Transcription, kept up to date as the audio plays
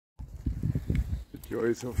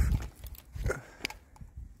Joys of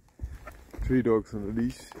 3 dogs on a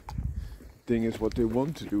leash. Thing is, what they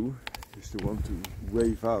want to do is they want to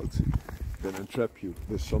wave out, then entrap you.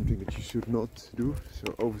 That's something that you should not do.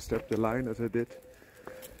 So overstep the line as I did,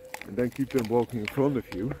 and then keep them walking in front of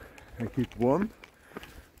you, and keep one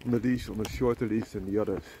on the leash on a shorter leash than the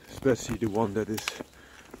other, especially the one that is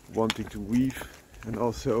wanting to weave and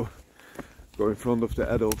also go in front of the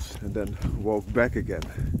adults and then walk back again.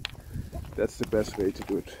 That's the best way to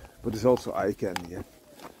do it. But it's also eye candy. Yeah?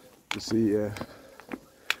 You see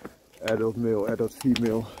adult male, adult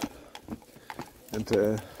female,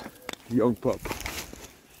 and young pup.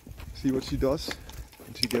 See what she does?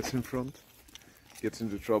 When she gets in front, gets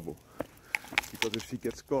into trouble. Because if she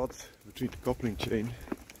gets caught between the coupling chain,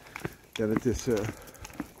 then it is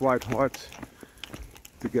quite hard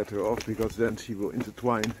to get her off, because then she will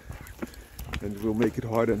intertwine and it will make it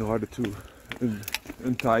harder and harder to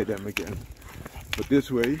untie them again. But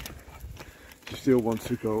this way, she still wants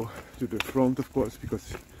to go to the front, of course,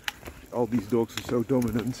 because all these dogs are so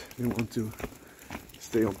dominant. They want to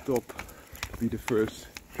stay on top, be the first,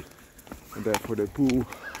 and therefore they pull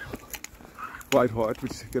quite hard,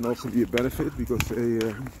 which can also be a benefit because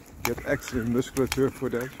they get excellent musculature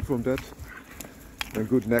from that, and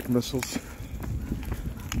good neck muscles.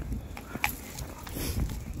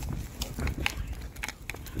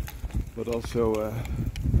 But also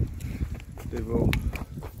they will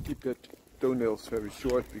keep their toenails very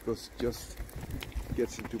short, because it just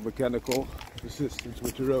gets into mechanical resistance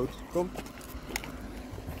with the road. Come.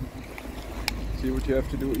 See what you have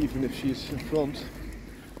to do. Even if she's in front,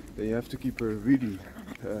 then you have to keep her really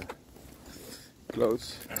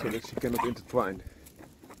close so that she cannot intertwine.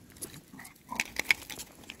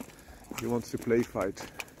 He wants to play fight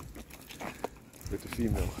with the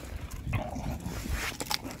female.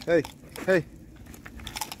 Hey, hey,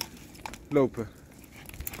 lopen.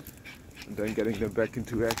 And then getting them back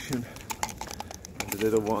into action, and the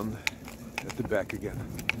little one at the back again.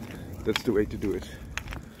 That's the way to do it.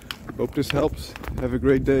 Hope this helps. Have a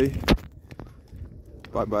great day.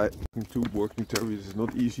 Bye bye. Two working terriers is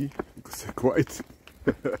not easy because they're quite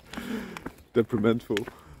temperamental,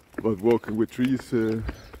 but walking with 3 is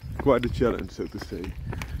quite a challenge, so to say.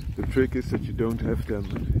 The trick is that you don't have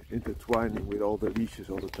them intertwining with all the leashes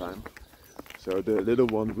all the time. So the little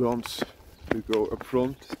one wants to go up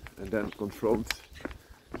front and then confront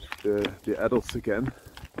the adults again,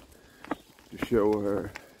 to show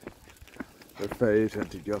her face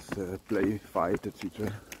and to just play, fight,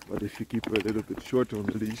 etc. But if you keep her a little bit shorter on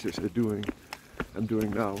the leash, as I'm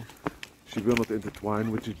doing now, she will not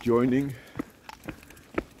intertwine with the joining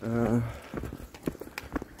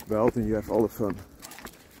belt, and you have all the fun.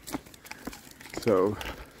 So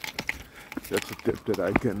that's a tip that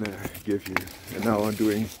I can give you. And now I'm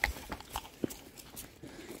doing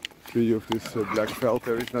 3 of this black felt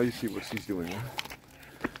terriers. Now you see what she's doing. Huh?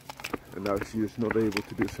 And now she is not able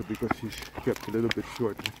to do so because she's kept a little bit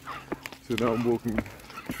short. So now I'm walking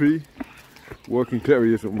 3 working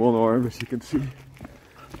terriers on one arm, as you can see.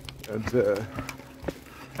 And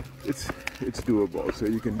it's doable, so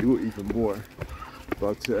you can do even more.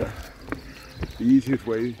 But the easiest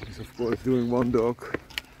way is, of course, doing 1 dog,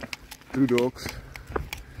 2 dogs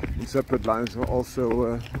in separate lines are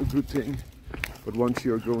also a good thing. But once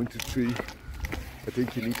you're going to 3, I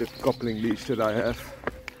think you need that coupling leash that I have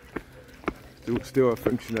to still have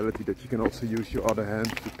functionality, that you can also use your other hand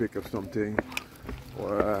to pick up something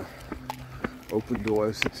or open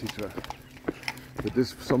doors, etc. But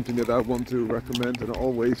this is something that I want to recommend, and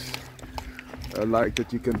always like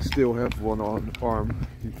that you can still have one arm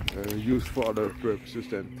used for other purposes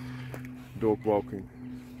than dog walking.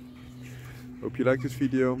 Hope you like this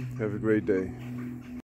video. Have a great day.